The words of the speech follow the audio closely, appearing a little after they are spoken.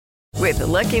With the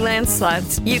Lucky Land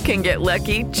Slots, you can get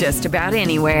lucky just about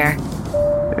anywhere.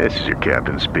 This is your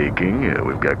captain speaking.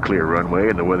 We've got clear runway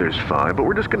and the weather's fine, but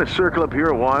we're just going to circle up here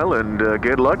a while and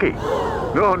get lucky.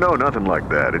 No, nothing like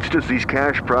that. It's just these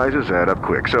cash prizes add up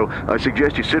quick. So I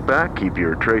suggest you sit back, keep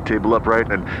your tray table upright,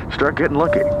 and start getting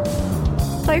lucky.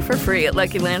 Play for free at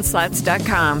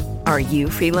LuckyLandSlots.com. Are you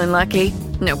feeling lucky?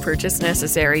 No purchase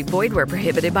necessary. Void where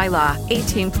prohibited by law.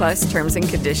 18+ terms and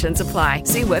conditions apply.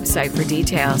 See website for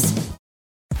details.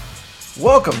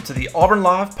 Welcome to the Auburn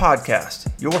Live Podcast,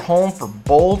 your home for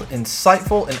bold,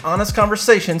 insightful, and honest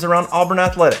conversations around Auburn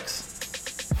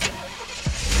athletics.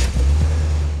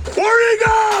 Where'd he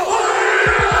go?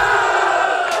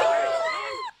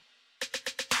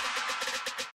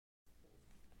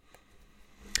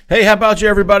 Hey, how about you,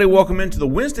 everybody? Welcome into the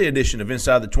Wednesday edition of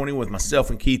Inside the 20 with myself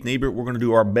and Keith Niebuhr. We're going to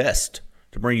do our best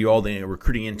to bring you all the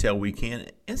recruiting intel we can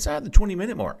inside the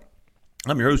 20-minute mark.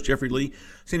 I'm your host, Jeffrey Lee,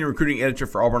 Senior Recruiting Editor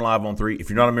for Auburn Live on 3. If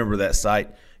you're not a member of that site,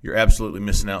 you're absolutely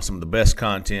missing out. Some of the best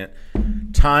content,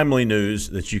 timely news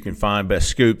that you can find, best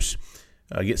scoops.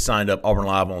 Get signed up, Auburn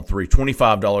Live on 3.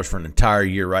 $25 for an entire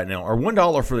year right now, or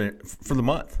 $1 for the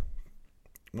month.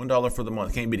 $1 for the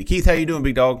month. Can't beat it. Keith, how you doing,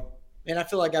 big dog? Man, I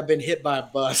feel like I've been hit by a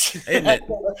bus. Isn't it?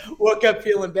 Woke up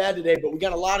feeling bad today, but we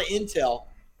got a lot of intel.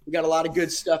 We got a lot of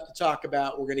good stuff to talk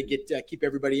about. We're going to keep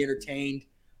everybody entertained.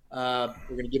 We're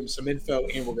going to give them some info,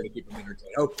 and we're going to keep them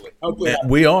entertained, hopefully.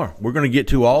 We are. We're going to get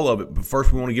to all of it. But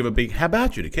first, we want to give a big how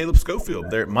about you to Caleb Schofield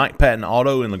there at Mike Patton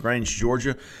Auto in LaGrange,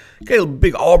 Georgia. Caleb,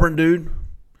 big Auburn dude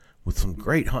with some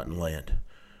great hunting land.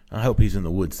 I hope he's in the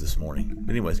woods this morning.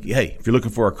 But anyways, hey, if you're looking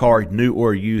for a car, new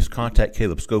or used, contact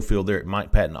Caleb Schofield there at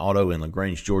Mike Patton Auto in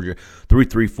LaGrange, Georgia,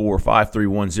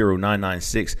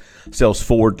 334-531-0996. Sells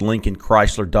Ford, Lincoln,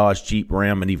 Chrysler, Dodge, Jeep,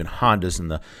 Ram, and even Hondas.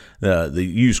 And the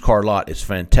used car lot is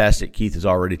fantastic. Keith has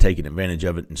already taken advantage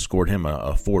of it and scored him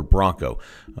a Ford Bronco.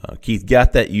 Keith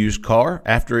got that used car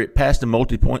after it passed a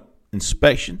multi-point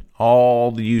inspection.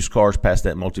 All the used cars pass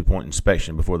that multi-point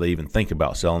inspection before they even think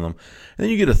about selling them. And then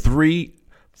you get a free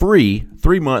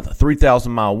 3-month,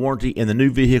 3,000-mile warranty, and the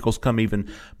new vehicles come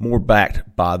even more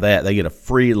backed by that. They get a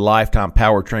free lifetime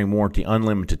powertrain warranty,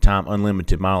 unlimited time,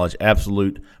 unlimited mileage,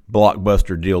 absolute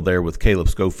blockbuster deal there with Caleb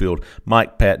Schofield,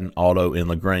 Mike Patton Auto in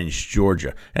LaGrange,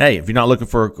 Georgia. And hey, if you're not looking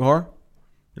for a car,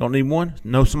 you don't need one,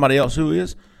 know somebody else who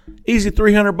is, easy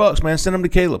 $300, man, send them to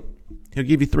Caleb. He'll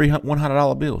give you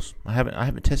 $100 bills. I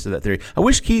haven't tested that theory. I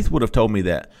wish Keith would have told me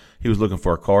that he was looking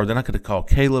for a car. Then I could have called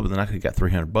Caleb, and then I could have got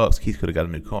 $300. Keith could have got a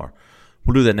new car.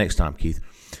 We'll do that next time, Keith.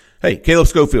 Hey, Caleb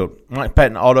Schofield, Mike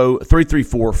Patton Auto,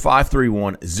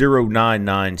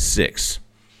 334-531-0996.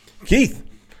 Keith,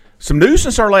 some news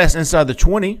since our last Inside the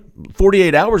 20.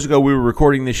 48 hours ago, we were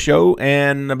recording this show,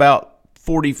 and about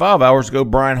 45 hours ago,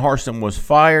 Brian Harsin was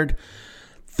fired.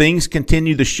 Things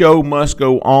continue. The show must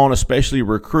go on, especially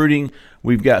recruiting.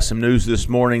 We've got some news this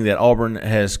morning that Auburn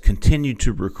has continued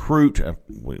to recruit,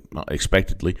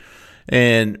 expectedly,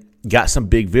 and got some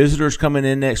big visitors coming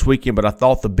in next weekend. But I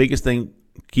thought the biggest thing,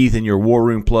 Keith, in your War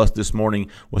Room Plus this morning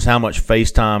was how much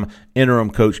FaceTime interim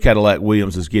coach Cadillac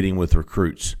Williams is getting with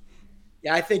recruits.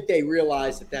 Yeah, I think they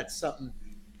realize that that's something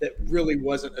that really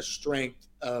wasn't a strength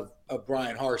of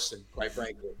Brian Harsin, quite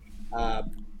frankly.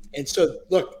 And so,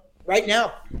 look, right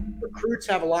now, recruits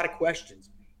have a lot of questions.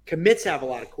 Commits have a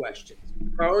lot of questions.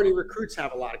 Priority recruits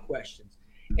have a lot of questions.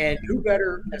 And who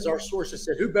better, as our sources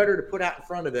said, who better to put out in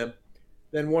front of them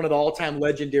than one of the all-time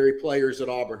legendary players at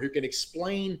Auburn who can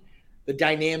explain the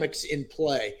dynamics in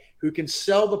play, who can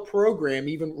sell the program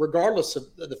even regardless of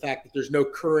the fact that there's no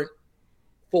current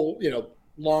full,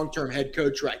 long-term head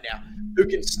coach right now, who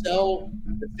can sell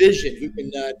the vision, who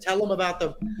can tell them about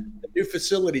the new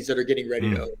facilities that are getting ready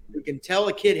to open, who can tell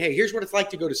a kid, hey, here's what it's like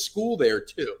to go to school there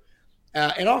too.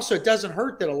 And also, it doesn't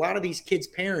hurt that a lot of these kids'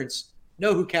 parents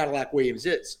know who Cadillac Williams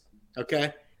is,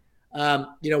 okay?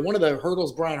 One of the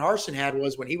hurdles Brian Harsin had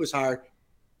was when he was hired,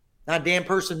 not a damn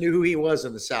person knew who he was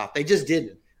in the South. They just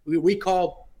didn't. We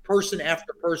called person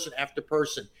after person after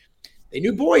person. They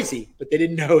knew Boise, but they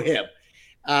didn't know him.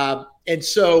 And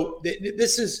so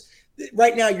this is –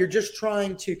 right now you're just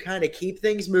trying to kind of keep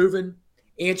things moving,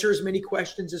 answer as many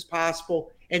questions as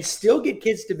possible, and still get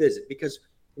kids to visit because –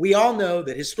 we all know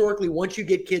that historically, once you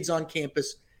get kids on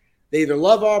campus, they either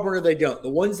love Auburn or they don't. The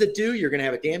ones that do, you're going to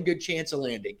have a damn good chance of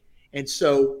landing. And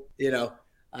so, now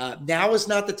is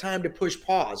not the time to push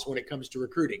pause when it comes to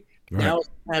recruiting. Right. Now is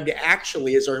the time to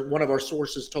actually, as one of our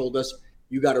sources told us,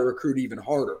 you got to recruit even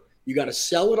harder. You got to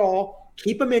sell it all,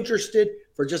 keep them interested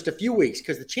for just a few weeks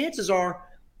because the chances are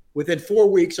within 4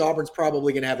 weeks, Auburn's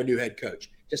probably going to have a new head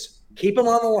coach. Just keep them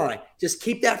on the line. Just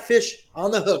keep that fish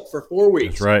on the hook for 4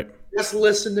 weeks. That's right. Just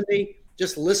listen to me.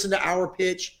 Just listen to our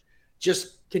pitch.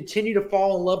 Just continue to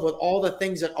fall in love with all the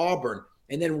things at Auburn.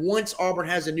 And then once Auburn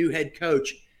has a new head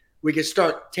coach, we can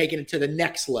start taking it to the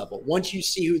next level. Once you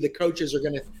see who the coaches are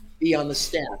going to be on the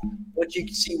staff, once you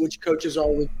can see which coaches are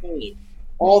retained,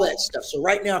 all that stuff. So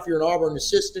right now, if you're an Auburn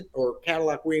assistant or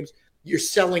Cadillac Williams, you're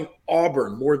selling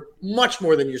Auburn much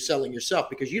more than you're selling yourself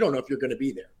because you don't know if you're going to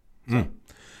be there.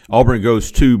 Auburn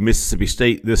goes to Mississippi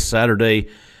State this Saturday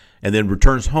and then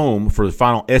returns home for the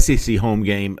final SEC home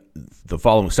game the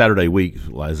following Saturday week,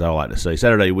 as I like to say.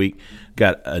 Saturday week,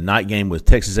 got a night game with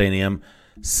Texas A&M,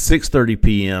 6:30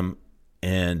 p.m.,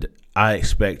 and I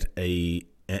expect an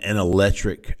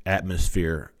electric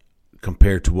atmosphere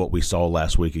compared to what we saw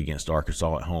last week against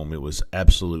Arkansas at home. It was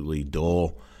absolutely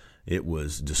dull. It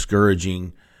was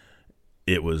discouraging.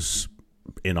 It was,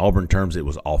 in Auburn terms, it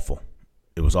was awful.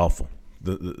 It was awful.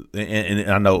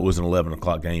 And I know it was an 11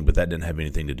 o'clock game, but that didn't have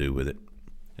anything to do with it.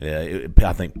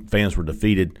 I think fans were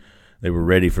defeated. They were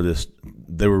ready for this.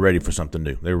 They were ready for something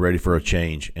new. They were ready for a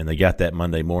change, and they got that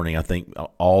Monday morning. I think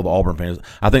all the Auburn fans.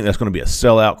 I think that's going to be a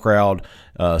sellout crowd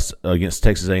against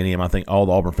Texas A&M. I think all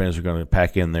the Auburn fans are going to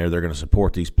pack in there. They're going to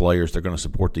support these players. They're going to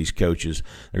support these coaches.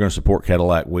 They're going to support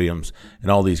Cadillac Williams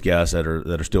and all these guys that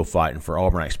are still fighting for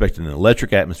Auburn. I expect an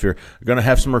electric atmosphere. They're going to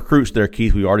have some recruits there,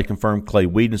 Keith. We already confirmed Clay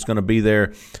Whedon's going to be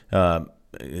there.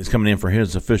 He's coming in for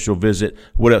his official visit.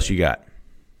 What else you got?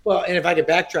 Well, and if I could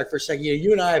backtrack for a second,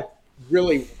 you and I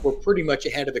really were pretty much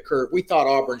ahead of the curve. We thought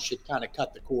Auburn should kind of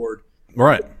cut the cord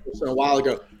right a while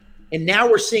ago. And now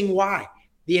we're seeing why.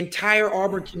 The entire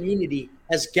Auburn community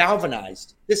has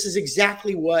galvanized. This is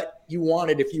exactly what you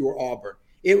wanted if you were Auburn.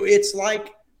 It's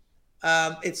like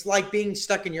being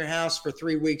stuck in your house for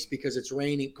 3 weeks because it's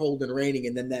raining, cold and raining,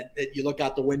 and then that you look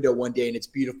out the window one day and it's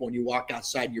beautiful and you walk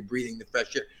outside and you're breathing the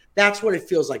fresh air. That's what it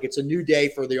feels like. It's a new day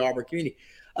for the Auburn community.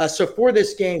 So for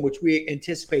this game, which we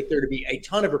anticipate there to be a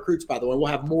ton of recruits, by the way, we'll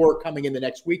have more coming in the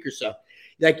next week or so.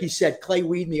 Like you said, Clay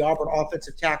Whedon, the Auburn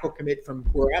offensive tackle commit from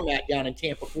where I'm at down in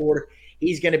Tampa, Florida,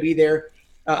 he's going to be there.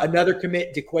 Another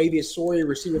commit, DeQuavius Sawyer,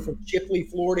 receiver from Chipley,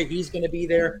 Florida, he's going to be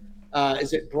there.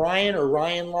 Is it Brian or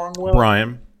Ryan Longwell?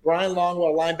 Brian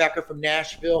Longwell, linebacker from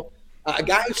Nashville. A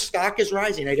guy whose stock is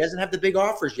rising. He doesn't have the big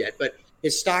offers yet, but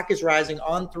his stock is rising.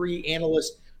 On-3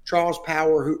 analyst Charles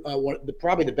Power, who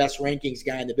probably the best rankings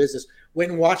guy in the business, went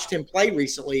and watched him play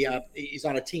recently. He's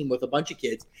on a team with a bunch of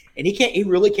kids, and he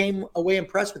really came away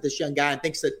impressed with this young guy and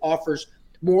thinks that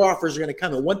more offers are going to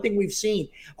come. And one thing we've seen,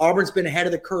 Auburn's been ahead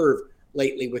of the curve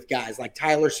lately with guys like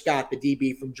Tyler Scott, the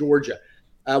DB from Georgia.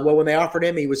 Well, when they offered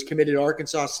him, he was committed to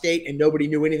Arkansas State, and nobody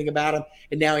knew anything about him.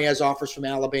 And now he has offers from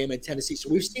Alabama and Tennessee. So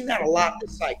we've seen that a lot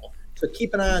this cycle. So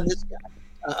keep an eye on this guy.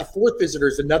 A fourth visitor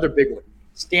is another big one.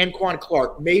 Stanquan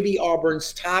Clark, maybe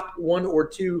Auburn's top one or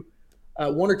two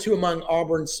among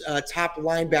Auburn's top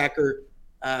linebacker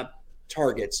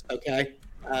targets. Okay,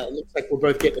 looks like we're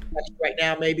both getting a text right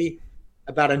now, maybe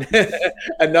about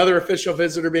another official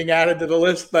visitor being added to the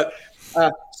list. But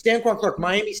Stanquan Clark,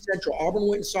 Miami Central. Auburn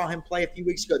went and saw him play a few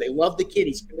weeks ago. They love the kid.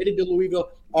 He's committed to Louisville.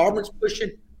 Auburn's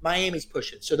pushing. Miami's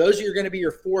pushing. So those are going to be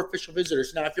your four official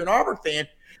visitors. Now, if you're an Auburn fan,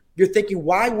 you're thinking,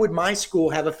 why would my school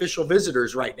have official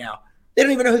visitors right now? They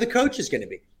don't even know who the coach is going to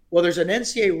be. Well, there's an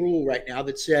NCAA rule right now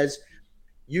that says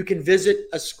you can visit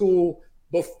a school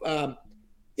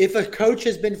if a coach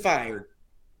has been fired.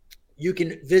 You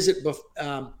can visit.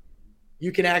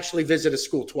 You can actually visit a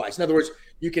school twice. In other words,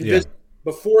 you can visit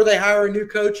before they hire a new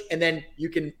coach, and then you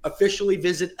can officially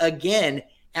visit again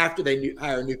after they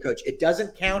hire a new coach. It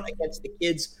doesn't count against the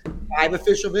kids' 5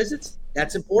 official visits.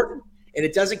 That's important, and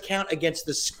it doesn't count against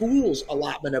the school's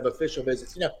allotment of official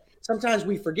visits. Sometimes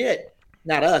we forget.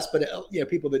 Not us, but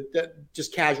people that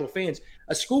just casual fans.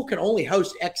 A school can only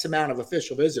host X amount of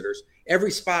official visitors. Every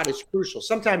spot is crucial.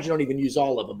 Sometimes you don't even use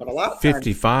all of them, but a lot of times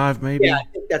 55 maybe. Yeah, I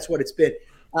think that's what it's been.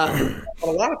 But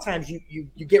a lot of times you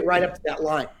get right up to that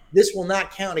line. This will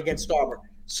not count against Auburn.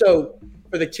 So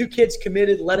for the 2 kids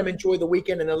committed, let them enjoy the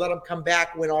weekend and then let them come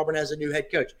back when Auburn has a new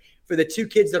head coach. For the 2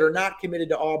 kids that are not committed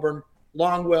to Auburn,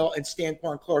 Longwell and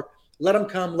Stanquan Clark, let them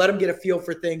come, let them get a feel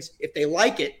for things. If they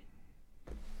like it,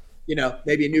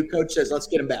 maybe a new coach says, let's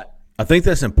get them back. I think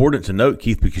that's important to note,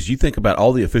 Keith, because you think about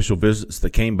all the official visits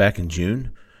that came back in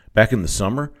June, back in the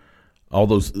summer, all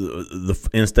those the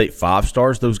in-state 5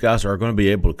 stars, those guys are going to be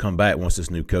able to come back once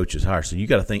this new coach is hired. So you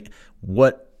got to think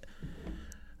what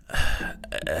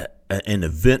an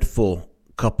eventful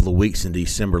couple of weeks in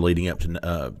December leading up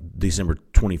to December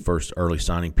 21st, early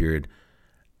signing period.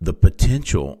 The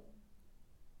potential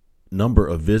number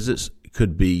of visits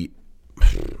could be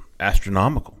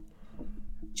astronomical.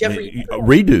 Jeffrey,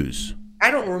 redos. I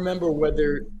don't remember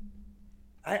whether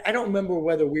I don't remember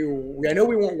whether I know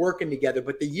we weren't working together,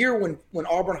 but the year when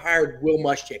Auburn hired Will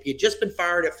Muschamp, he had just been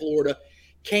fired at Florida,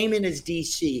 came in as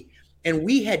DC, and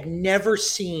we had never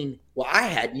seen, well, I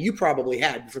had, you probably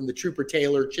had from the Trooper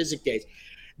Taylor Chiswick days.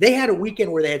 They had a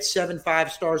weekend where they had 7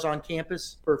 5-stars on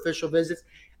campus for official visits.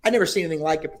 I'd never seen anything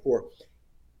like it before.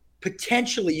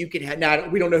 Potentially you could have, now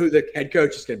we don't know who the head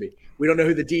coach is going to be. We don't know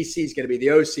who the DC is going to be, the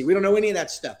OC. We don't know any of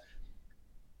that stuff,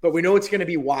 but we know it's going to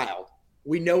be wild.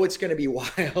 We know it's going to be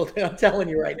wild. I'm telling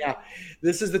you right now,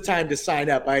 this is the time to sign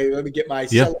up. Let me get my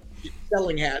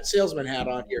salesman hat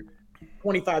on here.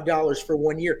 $25 for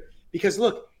 1 year. Because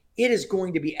look, it is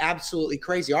going to be absolutely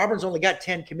crazy. Auburn's only got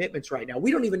 10 commitments right now.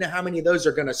 We don't even know how many of those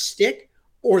are going to stick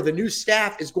or the new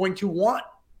staff is going to want.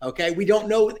 Okay. We don't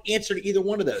know the answer to either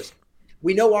one of those.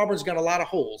 We know Auburn's got a lot of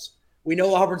holes. We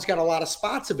know Auburn's got a lot of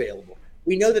spots available.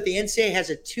 We know that the NCAA has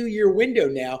a 2-year window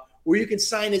now where you can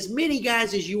sign as many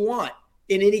guys as you want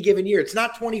in any given year. It's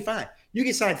not 25. You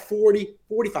can sign 40,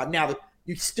 45. Now,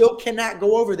 you still cannot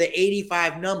go over the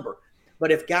 85 number.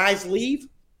 But if guys leave,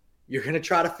 you're going to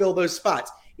try to fill those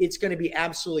spots. It's going to be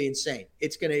absolutely insane.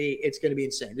 It's going to be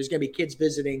insane. There's going to be kids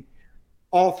visiting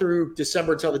all through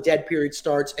December until the dead period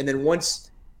starts. And then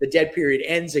once the dead period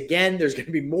ends again, there's going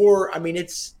to be more. I mean,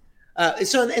 it's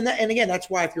and again, that's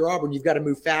why if you're Auburn, you've got to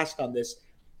move fast on this.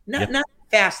 Not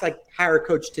fast like hire a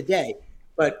coach today,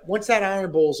 but once that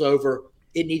Iron Bowl's over,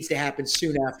 it needs to happen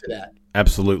soon after that.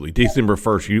 Absolutely. December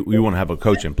 1st, you want to have a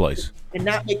coach in place. And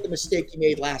not make the mistake you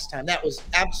made last time. That was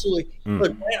absolutely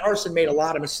look, Grant Harsin made a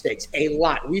lot of mistakes. A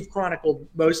lot. We've chronicled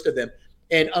most of them.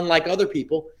 And unlike other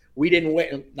people, we didn't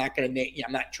wait. I'm not going to name,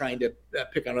 I'm not trying to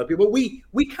pick on other people, but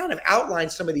we kind of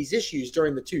outlined some of these issues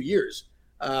during the 2 years.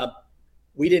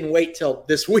 We didn't wait till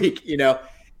this week, and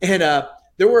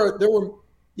there were,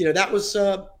 that was,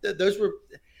 those were,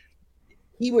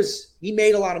 he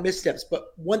made a lot of missteps,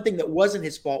 but one thing that wasn't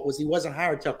his fault was he wasn't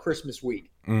hired until Christmas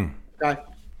week. Okay?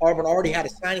 Auburn already had a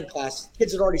signing class.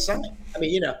 Kids had already signed. I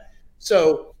mean,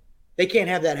 so they can't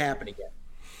have that happen again.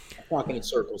 I'm talking in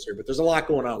circles here, but there's a lot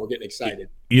going on. We're getting excited.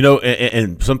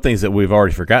 And some things that we've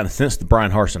already forgotten. Since the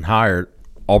Brian Harsin hired,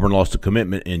 Auburn lost a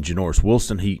commitment in Janoris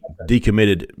Wilson. He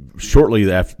decommitted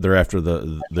shortly after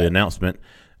the announcement.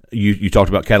 You talked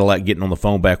about Cadillac getting on the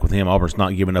phone back with him. Auburn's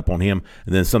not giving up on him.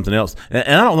 And then something else. And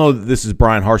I don't know that this is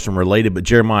Brian Harsin related, but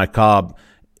Jeremiah Cobb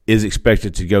is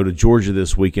expected to go to Georgia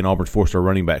this week, and Auburn's forced a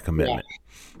running back commitment.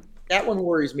 Yeah. That one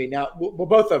worries me. Now, well,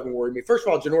 both of them worry me. First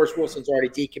of all, Janoris Wilson's already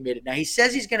decommitted. Now, he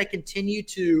says he's going to continue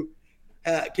to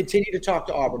talk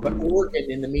to Auburn, but Oregon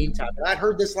in the meantime. And I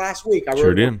heard this last week.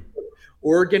 Sure did.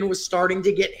 Oregon was starting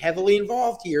to get heavily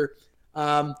involved here.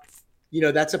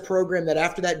 That's a program that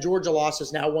after that Georgia loss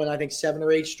has now won, I think, 7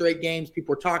 or 8 straight games.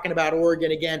 People are talking about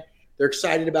Oregon again. They're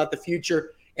excited about the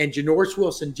future. And Janoris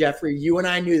Wilson, Jeffrey, you and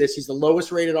I knew this. He's the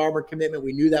lowest rated Auburn commitment.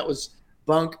 We knew that was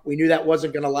bunk. We knew that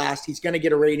wasn't going to last. He's going to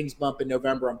get a ratings bump in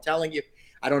November. I'm telling you,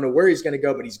 I don't know where he's going to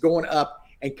go, but he's going up.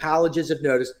 And colleges have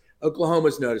noticed.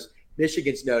 Oklahoma's noticed.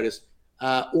 Michigan's noticed.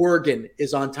 Oregon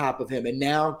is on top of him. And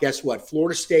now, guess what?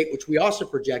 Florida State, which we also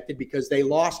projected because they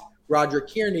lost Roger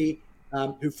Kearney,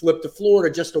 who flipped to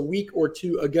Florida just a week or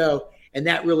two ago, and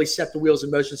that really set the wheels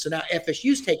in motion. So now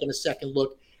FSU's taking a second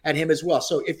look at him as well.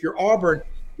 So if you're Auburn,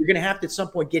 you're going to have to at some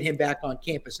point get him back on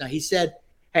campus. Now, he said,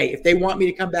 hey, if they want me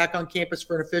to come back on campus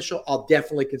for an official, I'll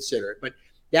definitely consider it. But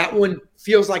that one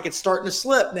feels like it's starting to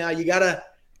slip. Now you got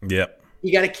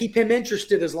to keep him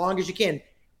interested as long as you can.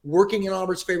 Working in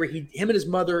Auburn's favor, him and his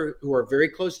mother, who are very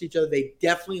close to each other, they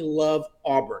definitely love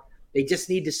Auburn. They just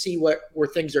need to see where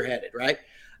things are headed, right?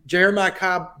 Jeremiah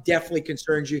Cobb definitely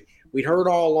concerns you. We'd heard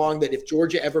all along that if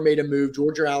Georgia ever made a move,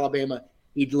 Georgia or Alabama,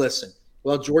 he'd listen.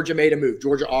 Well, Georgia made a move.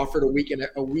 Georgia offered a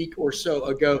week or so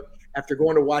ago after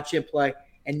going to watch him play,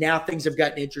 and now things have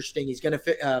gotten interesting. He's going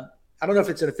to I don't know if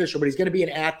it's an official, but he's going to be in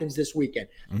Athens this weekend.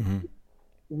 Mm-hmm.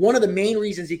 One of the main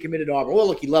reasons he committed to Auburn, well,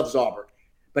 look, he loves Auburn,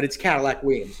 but it's Cadillac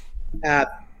Williams.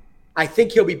 I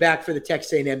think he'll be back for the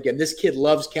Texas A&M game. This kid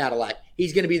loves Cadillac.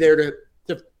 He's going to be there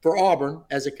for Auburn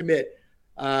as a commit.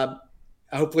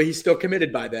 Hopefully he's still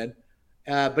committed by then.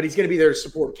 But he's going to be there to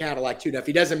support Cadillac too. Now, if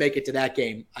he doesn't make it to that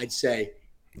game, I'd say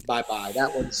bye-bye.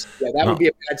 That would be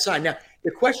a bad sign. Now,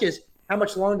 the question is, how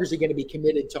much longer is he going to be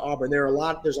committed to Auburn?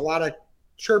 There's a lot of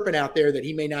chirping out there that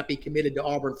he may not be committed to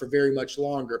Auburn for very much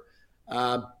longer.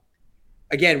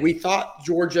 Again, we thought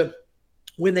Georgia,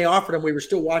 when they offered him, we were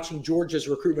still watching Georgia's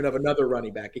recruitment of another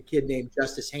running back, a kid named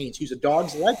Justice Haynes, who's a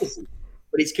dog's legacy,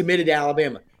 but he's committed to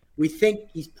Alabama. We think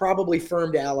he's probably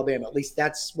firm to Alabama. At least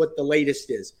that's what the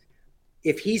latest is.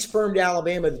 If he's firm to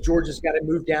Alabama, Georgia's got to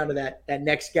move down to that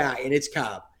next guy, and it's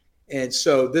Cobb. And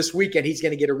so this weekend he's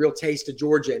going to get a real taste of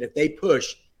Georgia. And if they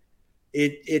push,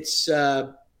 it's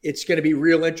going to be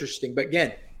real interesting. But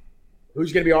again,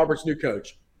 who's going to be Auburn's new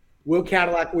coach? Will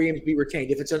Cadillac Williams be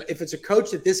retained? If it's a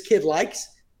coach that this kid likes,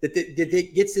 that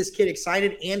gets this kid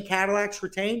excited, and Cadillac's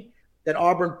retained, then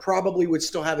Auburn probably would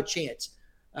still have a chance.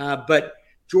 But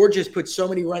Georgia's put so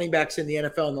many running backs in the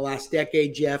NFL in the last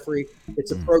decade, Jeffrey.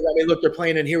 It's a program. Hey, look, they're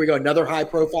playing, and here we go, another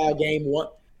high-profile game.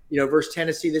 Versus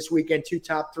Tennessee this weekend, 2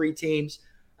 top 3 teams.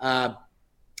 The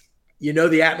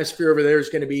atmosphere over there is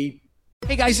going to be.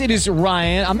 Hey guys, it is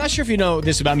Ryan. I'm not sure if you know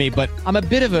this about me, but I'm a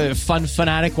bit of a fun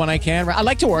fanatic when I can. I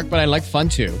like to work, but I like fun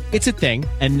too. It's a thing.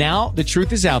 And now the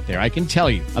truth is out there. I can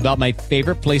tell you about my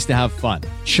favorite place to have fun.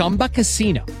 Chumba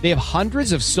Casino. They have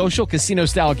hundreds of social casino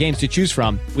style games to choose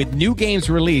from with new games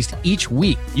released each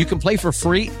week. You can play for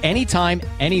free anytime,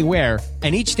 anywhere.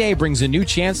 And each day brings a new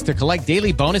chance to collect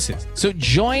daily bonuses. So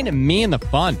join me in the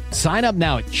fun. Sign up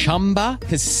now at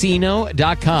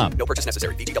ChumbaCasino.com. No purchase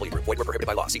necessary. VGW Group. Void where prohibited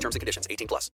by law. See terms and conditions.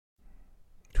 18+.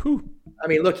 I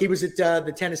mean, look, he was at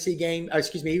the Tennessee game.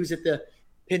 He was at the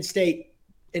Penn State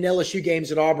and LSU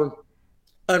games at Auburn.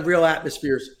 Unreal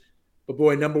atmospheres. But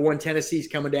boy, number 1 Tennessee's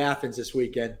coming to Athens this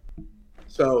weekend.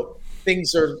 So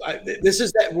things are. This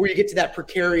is that where you get to that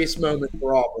precarious moment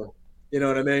for Auburn. You know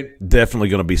what I mean? Definitely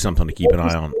going to be something to keep an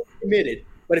eye on. Committed,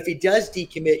 but if he does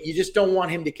decommit, you just don't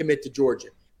want him to commit to Georgia,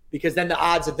 because then the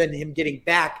odds of him getting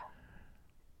back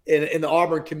in the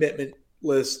Auburn commitment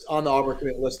list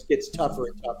gets tougher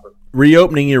and tougher.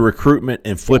 Reopening your recruitment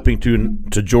and flipping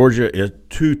to Georgia is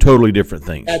 2 totally different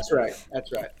things. That's right.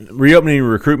 Reopening your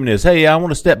recruitment is, hey, I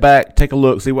want to step back, take a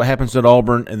look, see what happens at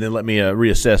Auburn, and then let me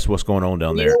reassess what's going on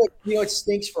down there. What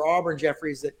stinks for Auburn,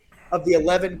 Jeffrey, is that of the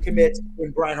 11 commits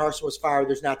when Brian Harsin was fired,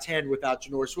 there's now 10 without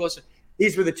Janoris Wilson.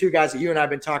 These were the 2 guys that you and I have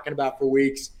been talking about for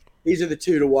weeks. These are the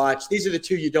 2 to watch. These are the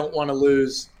 2 you don't want to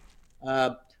lose.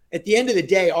 At the end of the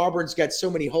day, Auburn's got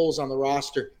so many holes on the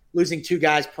roster. Losing 2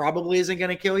 guys probably isn't going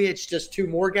to kill you. It's just 2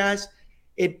 more guys.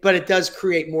 But it does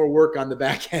create more work on the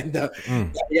back end, though.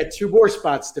 You got 2 more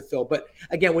spots to fill. But,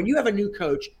 again, when you have a new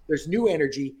coach, there's new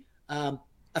energy.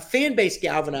 A fan base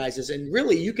galvanizes, and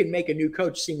really you can make a new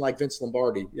coach seem like Vince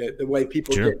Lombardi, the way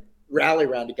people rally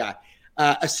around a guy.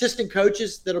 Assistant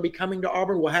coaches that'll be coming to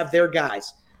Auburn will have their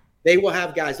guys. They will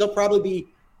have guys. They'll probably be,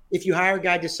 if you hire a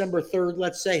guy December 3rd,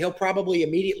 let's say, he'll probably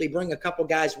immediately bring a couple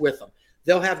guys with him.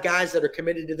 They'll have guys that are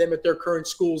committed to them at their current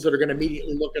schools that are going to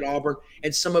immediately look at Auburn,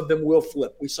 and some of them will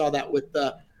flip. We saw that with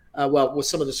with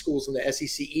some of the schools in the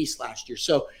SEC East last year.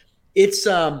 So it's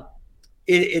not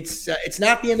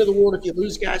the end of the world if you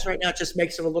lose guys right now. It just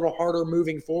makes it a little harder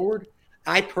moving forward.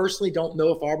 I personally don't know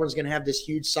if Auburn's going to have this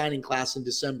huge signing class in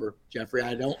December, Jeffrey.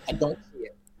 I don't see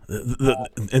it.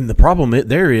 And the problem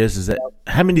there is that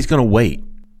how many's going to wait?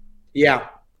 Yeah.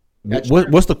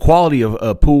 What's the quality of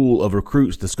a pool of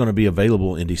recruits that's going to be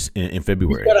available in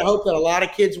February? You've got to hope that a lot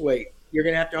of kids wait. You're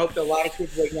going to have to hope that a lot of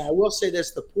kids wait. Now, I will say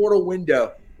this: the portal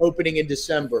window opening in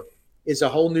December is a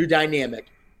whole new dynamic,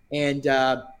 and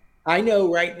I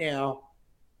know right now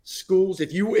schools.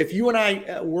 If you and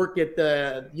I work at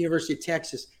the University of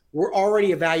Texas, we're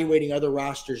already evaluating other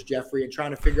rosters, Jeffrey, and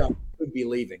trying to figure out who could be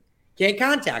leaving. Can't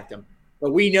contact them,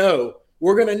 but we're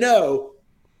going to know.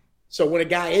 So when a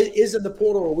guy is in the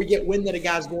portal, or we get wind that a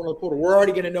guy's going to the portal, we're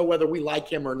already going to know whether we like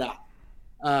him or not.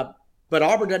 But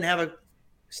Auburn doesn't have a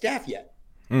staff yet.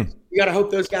 You got to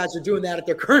hope those guys are doing that at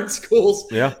their current schools.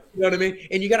 Yeah, you know what I mean.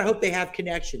 And you got to hope they have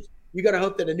connections. You got to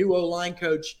hope that a new O-line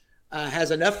coach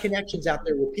has enough connections out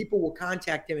there where people will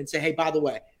contact him and say, "Hey, by the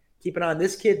way, keep an eye on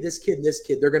this kid, this kid, and this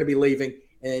kid. They're going to be leaving."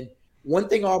 And one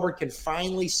thing Auburn can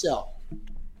finally sell,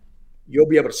 you'll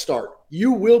be able to start.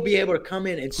 You will be able to come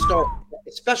in and start,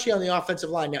 especially on the offensive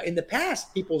line. Now, in the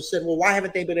past, people have said, well, why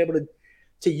haven't they been able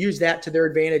to use that to their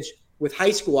advantage with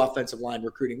high school offensive line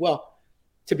recruiting? Well,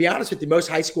 to be honest with you, most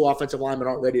high school offensive linemen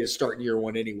aren't ready to start in year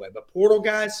one anyway. But portal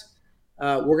guys,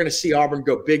 we're going to see Auburn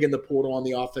go big in the portal on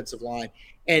the offensive line.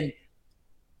 And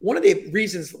one of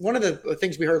the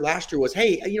things we heard last year was,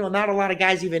 hey, not a lot of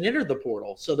guys even entered the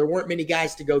portal, so there weren't many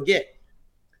guys to go get.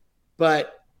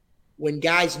 But when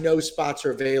guys know spots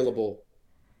are available,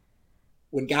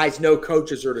 when guys know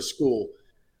coaches are to school,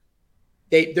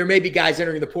 there may be guys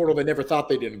entering the portal that never thought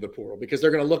they'd enter the portal, because they're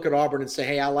going to look at Auburn and say,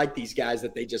 hey, I like these guys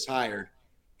that they just hired.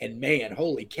 And, man,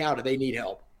 holy cow, do they need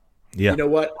help. Yeah. You know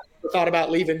what? I thought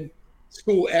about leaving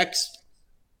school X,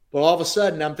 but all of a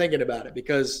sudden I'm thinking about it,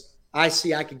 because I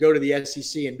see I could go to the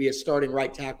SEC and be a starting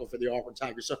right tackle for the Auburn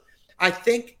Tigers. So I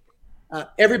think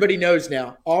everybody knows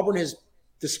now Auburn is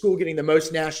the school getting the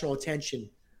most national attention.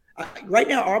 Right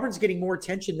now, Auburn's getting more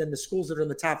attention than the schools that are in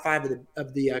the top 5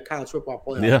 of the college football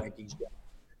playoff rankings.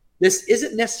 This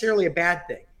isn't necessarily a bad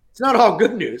thing. It's not all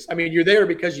good news. I mean, you're there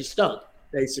because you stunk,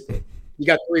 basically. You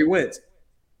got 3 wins.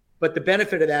 But the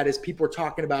benefit of that is people are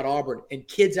talking about Auburn, and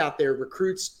kids out there,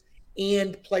 recruits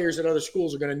and players at other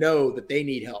schools are going to know that they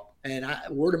need help. And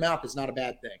word of mouth is not a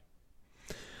bad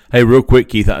thing. Hey, real quick,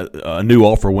 Keith, a new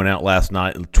offer went out last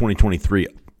night, 2023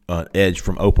 edge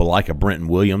from Opelika, Brenton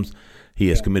Williams. He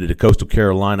has committed to Coastal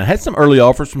Carolina. Had some early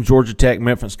offers from Georgia Tech,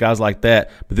 Memphis, guys like that.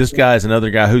 But this guy is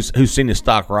another guy who's seen his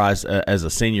stock rise as a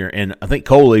senior. And I think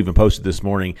Cole even posted this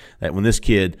morning that when this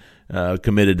kid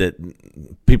committed,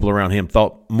 that people around him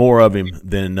thought more of him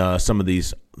than some of the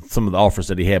offers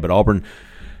that he had. But Auburn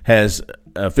has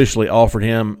officially offered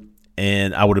him,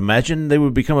 and I would imagine they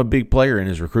would become a big player in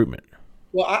his recruitment.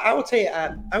 Well, I will tell you,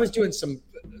 I was doing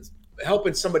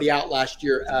helping somebody out last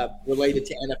year related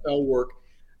to NFL work.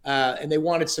 And they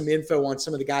wanted some info on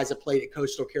some of the guys that played at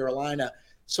Coastal Carolina.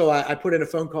 So I put in a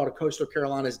phone call to Coastal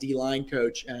Carolina's D-line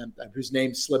coach, whose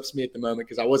name slips me at the moment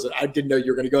because I didn't know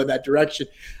you were going to go in that direction.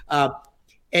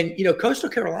 And, Coastal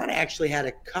Carolina actually had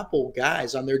a couple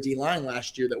guys on their D-line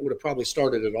last year that would have probably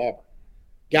started at Auburn,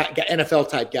 got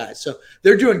NFL-type guys. So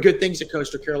they're doing good things at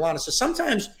Coastal Carolina. So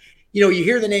sometimes, you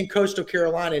hear the name Coastal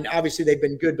Carolina, and obviously they've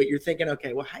been good, but you're thinking,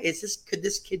 okay, well, could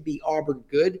this kid be Auburn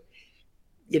good?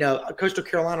 Coastal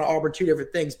Carolina, Auburn, two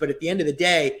different things. But at the end of the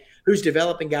day, who's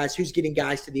developing guys, who's getting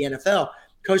guys to the NFL?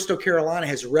 Coastal Carolina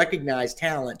has recognized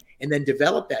talent and then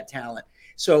developed that talent.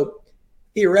 So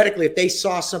theoretically, if they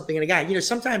saw something in a guy,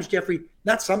 sometimes, Jeffrey,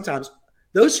 not sometimes,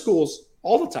 those schools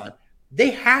all the time, they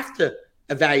have to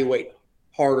evaluate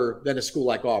harder than a school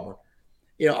like Auburn.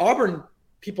 Auburn,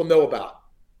 people know about.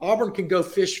 Auburn can go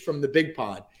fish from the big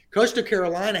pond. Coastal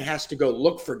Carolina has to go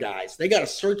look for guys. They got to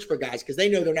search for guys because they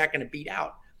know they're not going to beat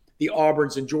out the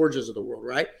Auburns and Georgias of the world,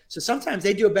 right? So sometimes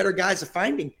they do a better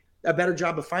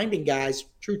job of finding guys,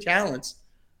 true talents,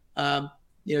 the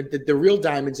real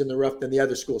diamonds in the rough than the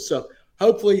other schools. So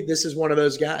hopefully this is one of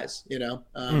those guys,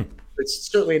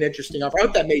 It's certainly an interesting offer. I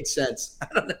hope that made sense.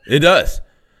 It does.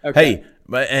 Okay.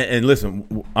 Hey, and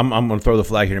listen, I'm going to throw the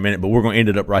flag here in a minute, but we're going to end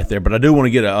it up right there. But I do want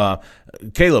to get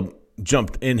Caleb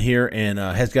jumped in here and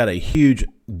has got a huge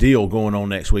deal going on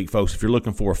next week, folks. If you're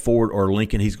looking for a Ford or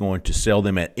Lincoln, he's going to sell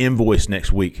them at Invoice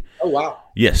next week. Oh, wow.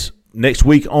 Yes, next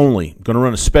week only. Going to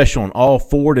run a special on all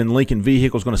Ford and Lincoln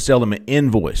vehicles. Going to sell them at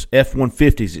Invoice.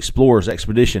 F-150s, Explorers,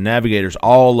 Expedition, Navigators,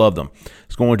 all of them.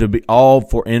 It's going to be all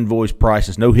for Invoice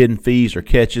prices. No hidden fees or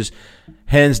catches.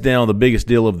 Hands down, the biggest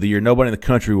deal of the year. Nobody in the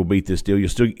country will beat this deal.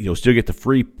 You'll still get the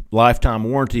free lifetime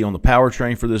warranty on the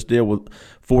powertrain for this deal. With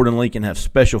Ford and Lincoln have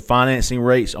special financing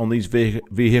rates on these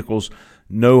vehicles.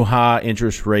 No high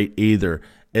interest rate either.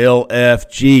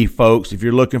 LFG, folks. If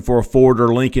you're looking for a Ford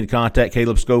or Lincoln, contact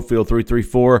Caleb Schofield,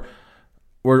 334.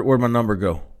 Where'd my number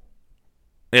go?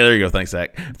 Yeah, there you go. Thanks,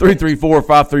 Zach.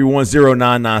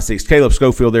 334-531-0996. Caleb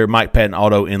Schofield there, Mike Patton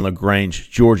Auto in LaGrange,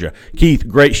 Georgia. Keith,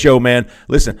 great show, man.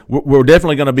 Listen, we're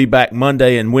definitely going to be back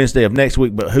Monday and Wednesday of next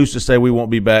week, but who's to say we won't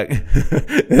be back?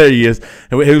 There he is.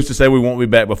 Who's to say we won't be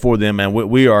back before then, man?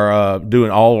 We are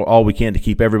doing all we can to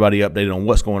keep everybody updated on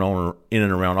what's going on in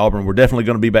and around Auburn. We're definitely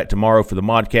going to be back tomorrow for the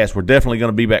modcast. We're definitely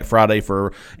going to be back Friday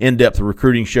for in-depth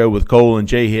recruiting show with Cole and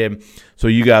J-Hib. So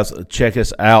you guys check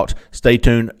us out. Stay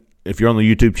tuned. If you're on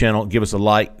the YouTube channel, give us a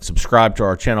like, subscribe to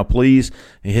our channel, please,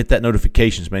 and hit that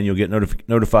notifications, man. You'll get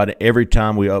notified every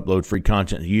time we upload free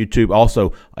content to YouTube.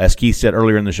 Also, as Keith said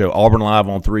earlier in the show, Auburn Live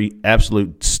on 3,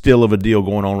 absolute steal of a deal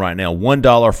going on right now.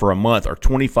 $1 for a month or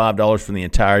 $25 for the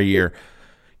entire year.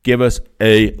 Give us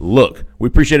a look. We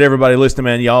appreciate everybody listening,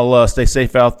 man. Y'all stay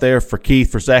safe out there. For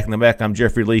Keith, for Zach in the back, I'm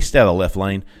Jeffrey Lee. Stay out of the left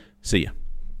lane. See ya.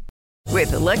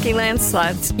 With the Lucky Land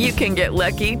Slots, you can get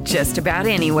lucky just about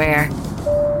anywhere.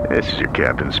 This is your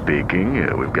captain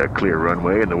speaking. We've got clear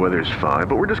runway and the weather's fine,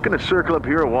 but we're just going to circle up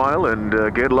here a while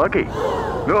and get lucky.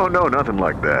 No, nothing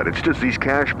like that. It's just these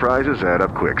cash prizes add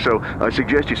up quick. So I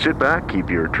suggest you sit back, keep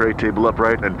your tray table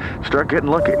upright, and start getting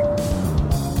lucky.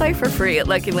 Play for free at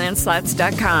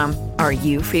LuckyLandSlots.com. Are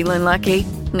you feeling lucky?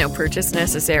 No purchase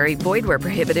necessary. Void where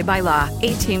prohibited by law.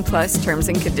 18+ terms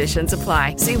and conditions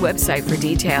apply. See website for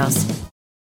details.